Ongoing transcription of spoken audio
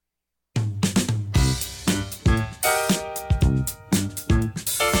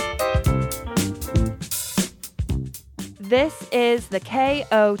This is the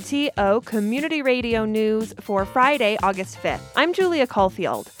KOTO Community Radio News for Friday, August 5th. I'm Julia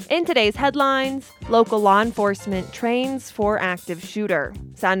Caulfield. In today's headlines, local law enforcement trains for active shooter.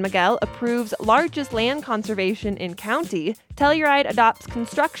 San Miguel approves largest land conservation in county. Telluride adopts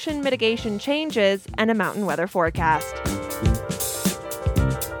construction mitigation changes and a mountain weather forecast.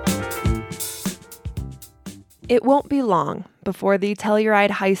 It won't be long before the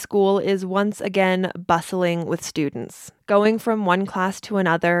Telluride High School is once again bustling with students, going from one class to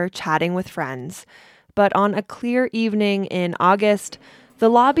another, chatting with friends. But on a clear evening in August, the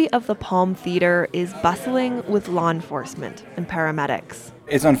lobby of the Palm Theater is bustling with law enforcement and paramedics.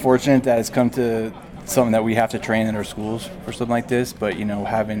 It's unfortunate that it's come to something that we have to train in our schools for something like this, but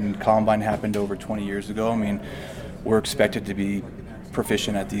having Columbine happened over 20 years ago, we're expected to be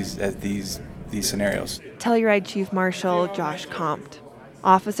proficient at these scenarios. Telluride Chief Marshal Josh Compt.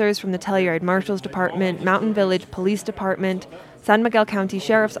 Officers from the Telluride Marshal's Department, Mountain Village Police Department, San Miguel County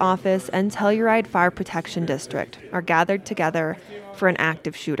Sheriff's Office, and Telluride Fire Protection District are gathered together for an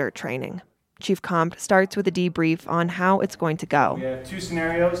active shooter training. Chief Compt starts with a debrief on how it's going to go. We have two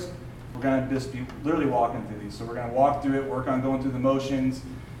scenarios. We're going to just be literally walking through these. So we're going to walk through it, work on going through the motions,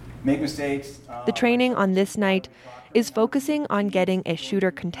 make mistakes. The training on this night is focusing on getting a shooter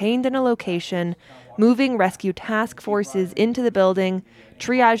contained in a location, moving rescue task forces into the building,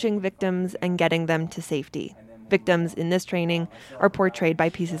 triaging victims, and getting them to safety. Victims in this training are portrayed by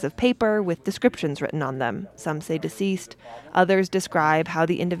pieces of paper with descriptions written on them. Some say deceased, others describe how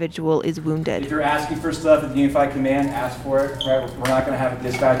the individual is wounded. If you're asking for stuff at the Unified Command, ask for it. Right? We're not going to have a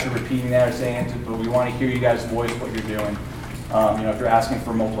dispatcher repeating that or saying it, but we want to hear you guys voice what you're doing. If you're asking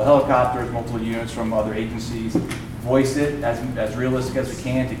for multiple helicopters, multiple units from other agencies, voice it as realistic as we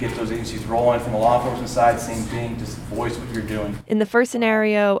can to get those agencies rolling. From the law enforcement side, same thing, just voice what you're doing. In the first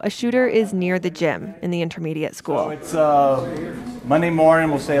scenario, a shooter is near the gym in the intermediate school. So it's Monday morning,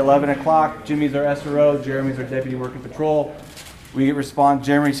 we'll say 11 o'clock. Jimmy's our SRO, Jeremy's our deputy working patrol. We get response,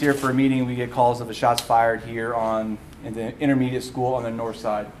 Jeremy's here for a meeting, we get calls of the shots fired here in the intermediate school on the north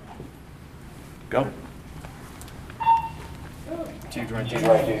side. Go.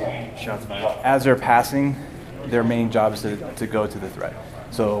 Shots fired. As they're passing, their main job is to go to the threat.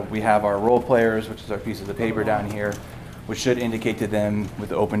 So we have our role players, which is our pieces of paper down here, which should indicate to them with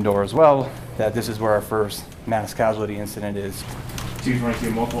the open door as well that this is where our first mass casualty incident is.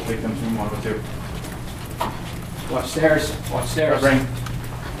 222, multiple victims from 102. Watch stairs, watch stairs. Right.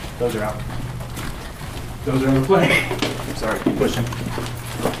 Those are out. Those are in play. Sorry, keep pushing.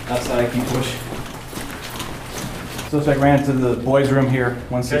 Outside, keep pushing. Suspect ran into the boys' room here,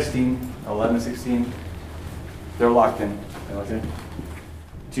 116, 1116. They're locked in.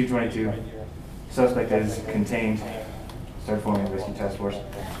 222. Suspect is contained. Start forming a rescue task force.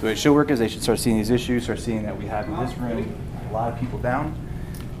 The way it should work is they should start seeing these issues, start seeing that we have in this room a lot of people down.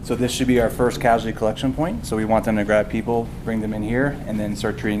 So this should be our first casualty collection point. So we want them to grab people, bring them in here, and then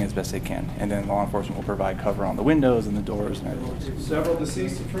start treating as best they can. And then law enforcement will provide cover on the windows and the doors and everything. Several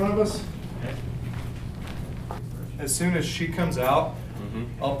deceased in front of us. As soon as she comes out,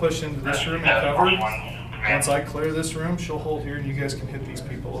 I'll push into this room and cover. Once I clear this room, she'll hold here and you guys can hit these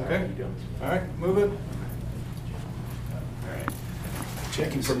people, okay? All right, move it. All right.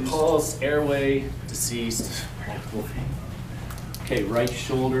 Checking for pulse, airway, deceased. Okay, right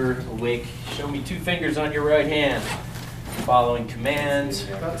shoulder awake. Show me 2 fingers on your right hand. Following commands.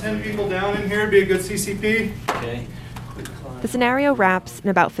 About 10 people down in here, be a good CCP. Okay. The scenario wraps in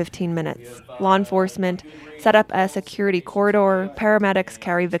about 15 minutes. Law enforcement set up a security corridor. Paramedics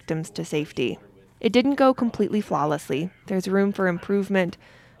carry victims to safety. It didn't go completely flawlessly. There's room for improvement.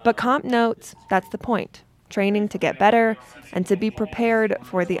 But Compt notes that's the point. Training to get better and to be prepared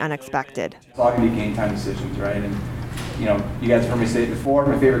for the unexpected. It's all going to be game time decisions, right? And, you guys have heard me say it before.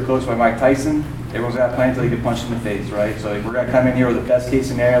 My favorite quote's by Mike Tyson. Everyone's got to play until you get punched in the face, right? So we're going to come in here with the best case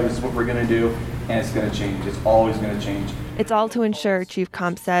scenario. This is what we're going to do. And it's going to change. It's always going to change. It's all to ensure, Chief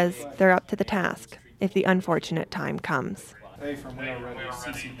Compt says, they're up to the task if the unfortunate time comes. Hey, from when we're ready,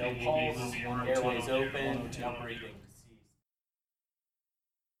 CCP, No pulse, airways open, not breathing.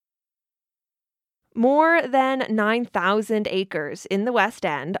 More than 9,000 acres in the West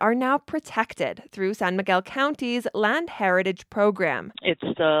End are now protected through San Miguel County's Land Heritage Program. It's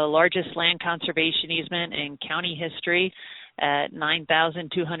the largest land conservation easement in county history at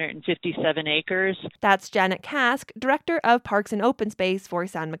 9,257 acres. That's Janet Kask, Director of Parks and Open Space for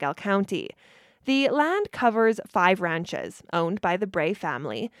San Miguel County. The land covers 5 ranches owned by the Bray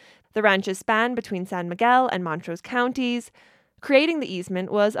family. The ranches span between San Miguel and Montrose counties. Creating the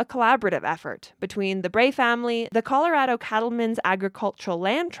easement was a collaborative effort between the Bray family, the Colorado Cattlemen's Agricultural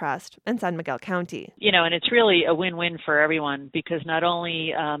Land Trust, and San Miguel County. And it's really a win-win for everyone because not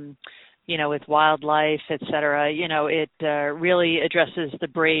only, with wildlife, et cetera, it really addresses the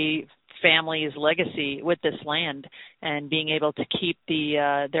Bray family's legacy with this land and being able to keep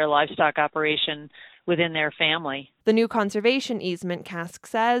their livestock operation within their family. The new conservation easement, Kask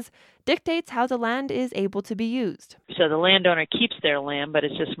says, dictates how the land is able to be used. So the landowner keeps their land, but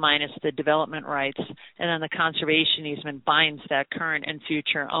it's just minus the development rights. And then the conservation easement binds that current and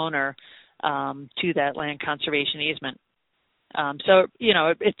future owner to that land conservation easement.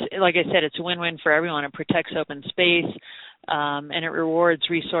 It's like I said, it's a win-win for everyone. It protects open space, and it rewards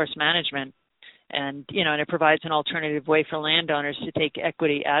resource management. And it provides an alternative way for landowners to take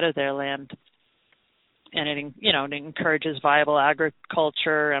equity out of their land. And it encourages viable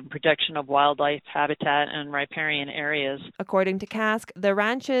agriculture and protection of wildlife habitat and riparian areas. According to Kask, the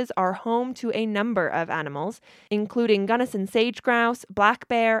ranches are home to a number of animals, including Gunnison sage grouse, black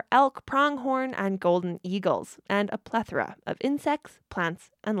bear, elk, pronghorn, and golden eagles, and a plethora of insects, plants,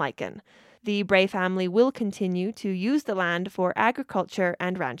 and lichen. The Bray family will continue to use the land for agriculture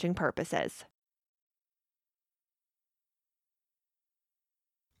and ranching purposes.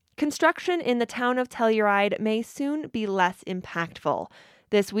 Construction in the town of Telluride may soon be less impactful.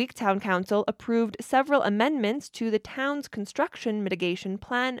 This week, Town Council approved several amendments to the town's construction mitigation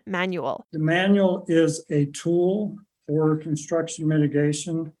plan manual. The manual is a tool for construction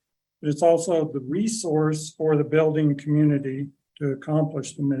mitigation, but it's also the resource for the building community to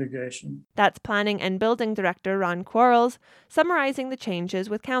accomplish the mitigation. That's Planning and Building Director Ron Quarles summarizing the changes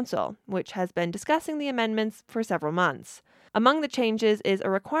with Council, which has been discussing the amendments for several months. Among the changes is a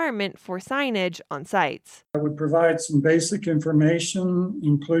requirement for signage on sites. I would provide some basic information,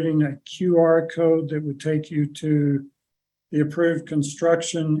 including a QR code that would take you to the approved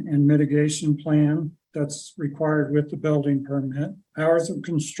construction and mitigation plan that's required with the building permit, hours of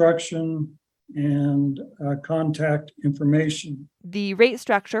construction, and contact information. The rate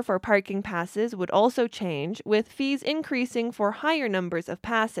structure for parking passes would also change, with fees increasing for higher numbers of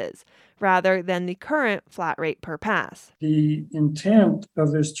passes, rather than the current flat rate per pass. The intent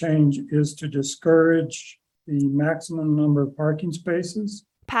of this change is to discourage the maximum number of parking spaces.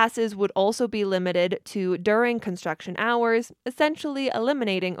 Passes would also be limited to during construction hours, essentially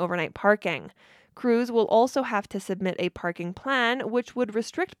eliminating overnight parking. Crews will also have to submit a parking plan, which would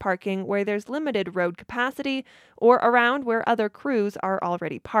restrict parking where there's limited road capacity or around where other crews are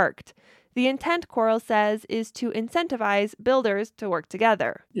already parked. The intent, Quarles says, is to incentivize builders to work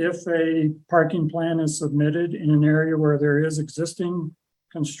together. If a parking plan is submitted in an area where there is existing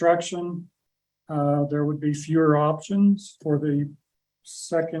construction, there would be fewer options for the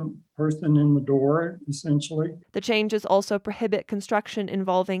second person in the door, essentially. The changes also prohibit construction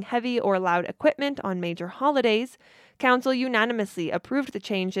involving heavy or loud equipment on major holidays. Council unanimously approved the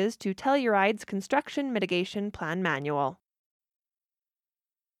changes to Telluride's Construction Mitigation Plan Manual.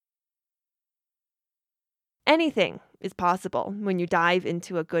 Anything is possible when you dive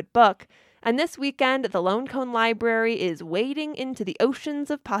into a good book, and this weekend the Lone Cone Library is wading into the oceans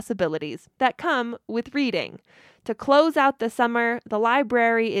of possibilities that come with reading. To close out the summer, the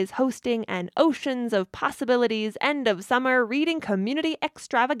library is hosting an Oceans of Possibilities End of Summer Reading Community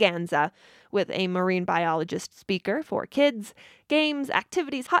Extravaganza with a marine biologist speaker for kids, games,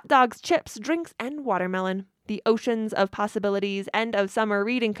 activities, hot dogs, chips, drinks, and watermelon. The Oceans of Possibilities End of Summer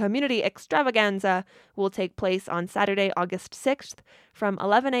Reading Community Extravaganza will take place on Saturday, August 6th from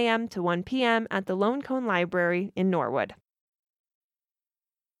 11 a.m. to 1 p.m. at the Lone Cone Library in Norwood.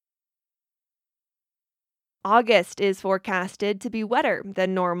 August is forecasted to be wetter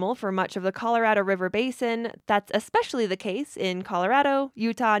than normal for much of the Colorado River Basin. That's especially the case in Colorado,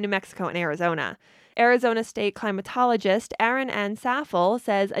 Utah, New Mexico, and Arizona. Arizona State climatologist Erin Ann Saffel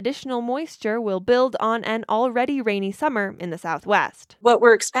says additional moisture will build on an already rainy summer in the Southwest. What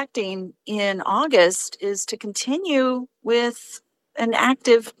we're expecting in August is to continue with an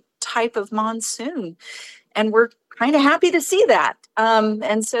active type of monsoon. And we're kind of happy to see that.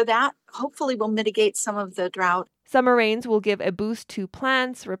 And so that hopefully will mitigate some of the drought. Summer rains will give a boost to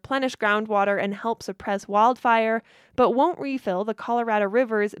plants, replenish groundwater, and help suppress wildfire, but won't refill the Colorado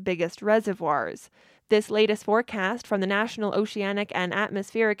River's biggest reservoirs. This latest forecast from the National Oceanic and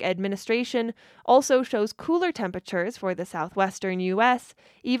Atmospheric Administration also shows cooler temperatures for the southwestern U.S.,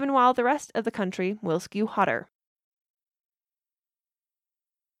 even while the rest of the country will skew hotter.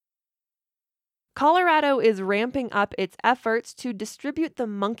 Colorado is ramping up its efforts to distribute the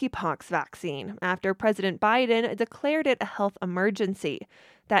monkeypox vaccine after President Biden declared it a health emergency.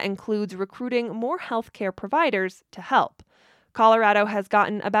 That includes recruiting more healthcare providers to help. Colorado has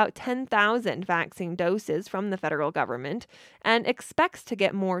gotten about 10,000 vaccine doses from the federal government and expects to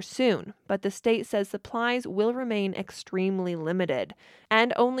get more soon, but the state says supplies will remain extremely limited,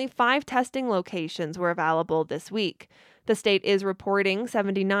 and only 5 testing locations were available this week. The state is reporting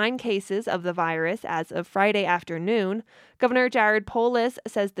 79 cases of the virus as of Friday afternoon. Governor Jared Polis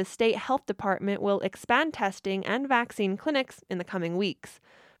says the state health department will expand testing and vaccine clinics in the coming weeks.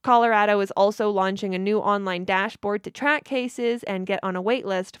 Colorado is also launching a new online dashboard to track cases and get on a wait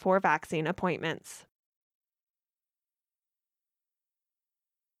list for vaccine appointments.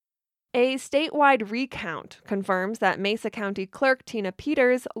 A statewide recount confirms that Mesa County Clerk Tina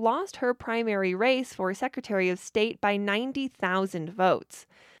Peters lost her primary race for Secretary of State by 90,000 votes.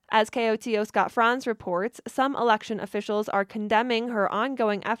 As KOTO Scott Franz reports, some election officials are condemning her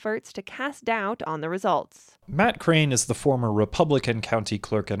ongoing efforts to cast doubt on the results. Matt Crane is the former Republican county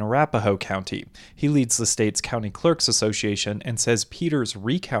clerk in Arapahoe County. He leads the state's County Clerks Association and says Peters'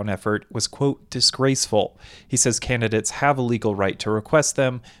 recount effort was, quote, disgraceful. He says candidates have a legal right to request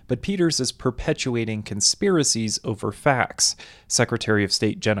them, but Peters is perpetuating conspiracies over facts. Secretary of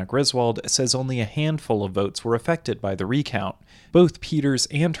State Jenna Griswold says only a handful of votes were affected by the recount. Both Peters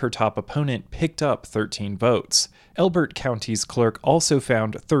and her top opponent picked up 13 votes. Elbert County's clerk also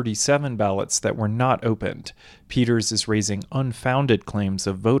found 37 ballots that were not opened. Peters is raising unfounded claims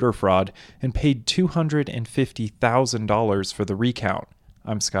of voter fraud and paid $250,000 for the recount.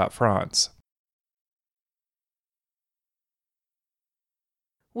 I'm Scott Franz.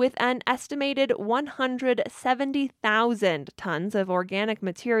 With an estimated 170,000 tons of organic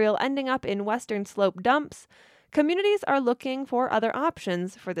material ending up in Western Slope dumps, communities are looking for other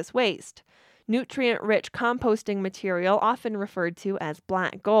options for this waste. Nutrient-rich composting material, often referred to as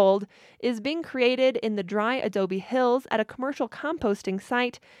black gold, is being created in the dry adobe hills at a commercial composting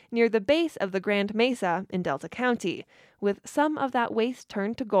site near the base of the Grand Mesa in Delta County, with some of that waste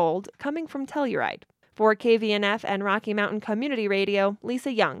turned to gold coming from Telluride. For KVNF and Rocky Mountain Community Radio,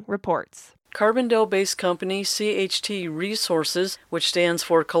 Lisa Young reports. Carbondale-based company CHT Resources, which stands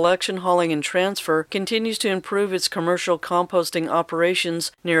for Collection, Hauling, and Transfer, continues to improve its commercial composting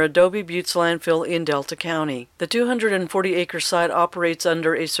operations near Adobe Buttes landfill in Delta County. The 240-acre site operates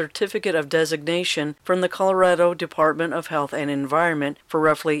under a certificate of designation from the Colorado Department of Health and Environment for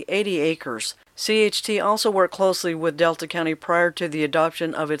roughly 80 acres. CHT also worked closely with Delta County prior to the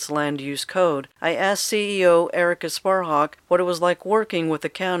adoption of its land use code. I asked CEO Erica Sparhawk what it was like working with the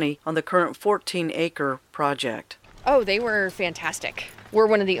county on the current 14-acre project. Oh, they were fantastic. We're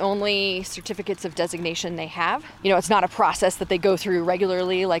one of the only certificates of designation they have. It's not a process that they go through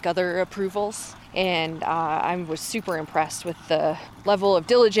regularly like other approvals. And I was super impressed with the level of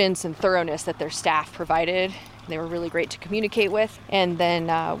diligence and thoroughness that their staff provided. They were really great to communicate with. And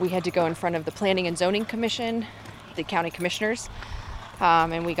then we had to go in front of the Planning and Zoning Commission, the county commissioners,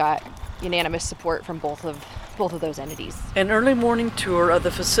 and we got unanimous support from both of those entities. An early morning tour of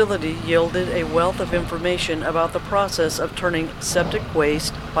the facility yielded a wealth of information about the process of turning septic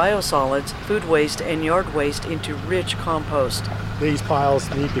waste, biosolids, food waste, and yard waste into rich compost. These piles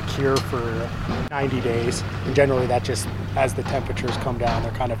need to cure for 90 days, and generally that just, as the temperatures come down,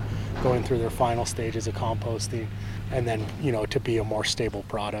 they're kind of going through their final stages of composting, and then, to be a more stable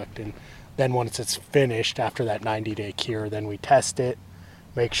product. And then once it's finished, after that 90-day cure, then we test it,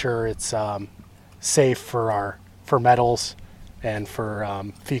 make sure it's safe for metals and for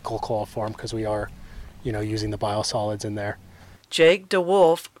fecal coliform, because we are, using the biosolids in there. Jake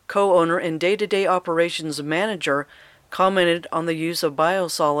DeWolf, co-owner and day-to-day operations manager, commented on the use of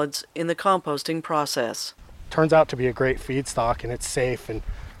biosolids in the composting process. Turns out to be a great feedstock, and it's safe. And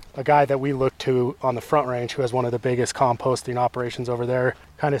a guy that we look to on the Front Range, who has one of the biggest composting operations over there,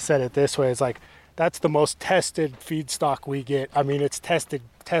 kind of said it this way: it's like, that's the most tested feedstock we get. I mean, it's tested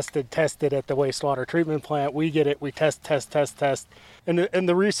at the wastewater treatment plant. We get it, we test. And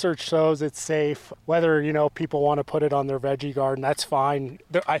the research shows it's safe. Whether, people want to put it on their veggie garden, that's fine.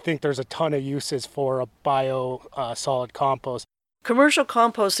 I think there's a ton of uses for a solid compost. Commercial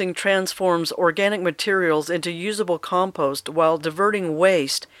composting transforms organic materials into usable compost while diverting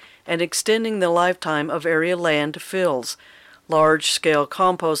waste and extending the lifetime of area land fills. Large-scale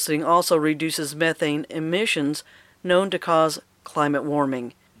composting also reduces methane emissions known to cause climate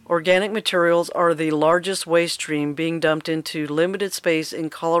warming. Organic materials are the largest waste stream being dumped into limited space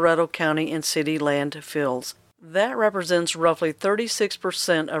in Colorado County and city landfills. That represents roughly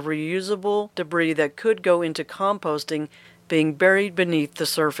 36% of reusable debris that could go into composting being buried beneath the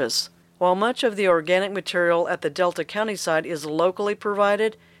surface. While much of the organic material at the Delta County site is locally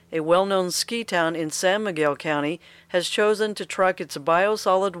provided, a well-known ski town in San Miguel County has chosen to truck its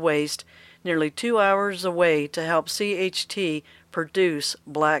biosolid waste nearly 2 hours away to help CHT produce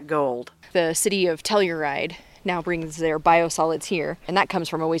black gold. The city of Telluride now brings their biosolids here, and that comes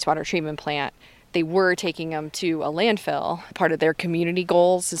from a wastewater treatment plant. They were taking them to a landfill. Part of their community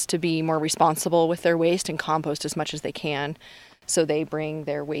goals is to be more responsible with their waste and compost as much as they can. So they bring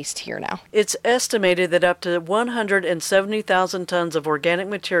their waste here now. It's estimated that up to 170,000 tons of organic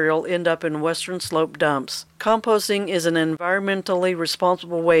material end up in Western Slope dumps. Composting is an environmentally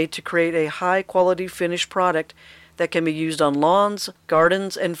responsible way to create a high-quality finished product that can be used on lawns,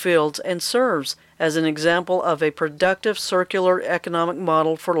 gardens, and fields, and serves as an example of a productive circular economic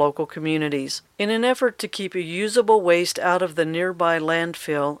model for local communities. In an effort to keep usable waste out of the nearby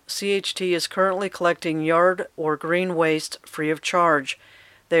landfill, CHT is currently collecting yard or green waste free of charge.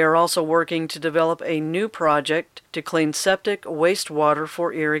 They are also working to develop a new project to clean septic wastewater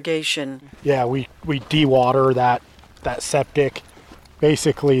for irrigation. Yeah, we dewater that septic.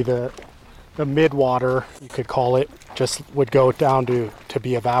 Basically, the mid-water, you could call it, just would go down to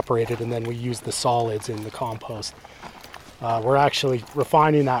be evaporated, and then we use the solids in the compost. We're actually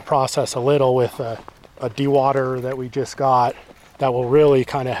refining that process a little with a dewater that we just got that will really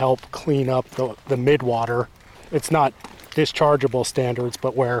kind of help clean up the mid-water. It's not dischargeable standards,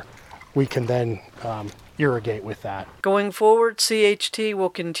 but where we can then irrigate with that. Going forward, CHT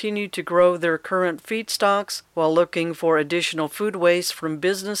will continue to grow their current feedstocks while looking for additional food waste from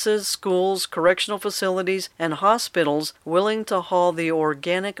businesses, schools, correctional facilities, and hospitals willing to haul the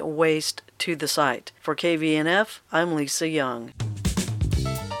organic waste to the site. For KVNF, I'm Lisa Young.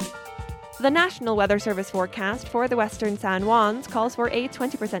 The National Weather Service forecast for the western San Juans calls for a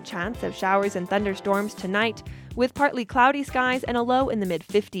 20% chance of showers and thunderstorms tonight, with partly cloudy skies and a low in the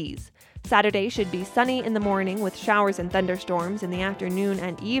mid-50s. Saturday should be sunny in the morning with showers and thunderstorms in the afternoon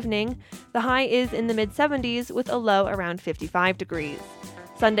and evening. The high is in the mid-70s with a low around 55 degrees.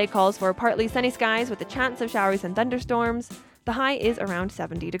 Sunday calls for partly sunny skies with a chance of showers and thunderstorms. The high is around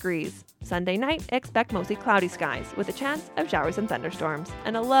 70 degrees. Sunday night, expect mostly cloudy skies with a chance of showers and thunderstorms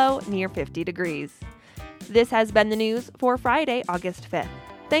and a low near 50 degrees. This has been the news for Friday, August 5th.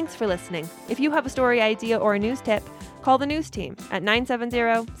 Thanks for listening. If you have a story idea or a news tip, call the news team at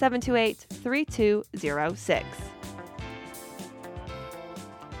 970-728-3206.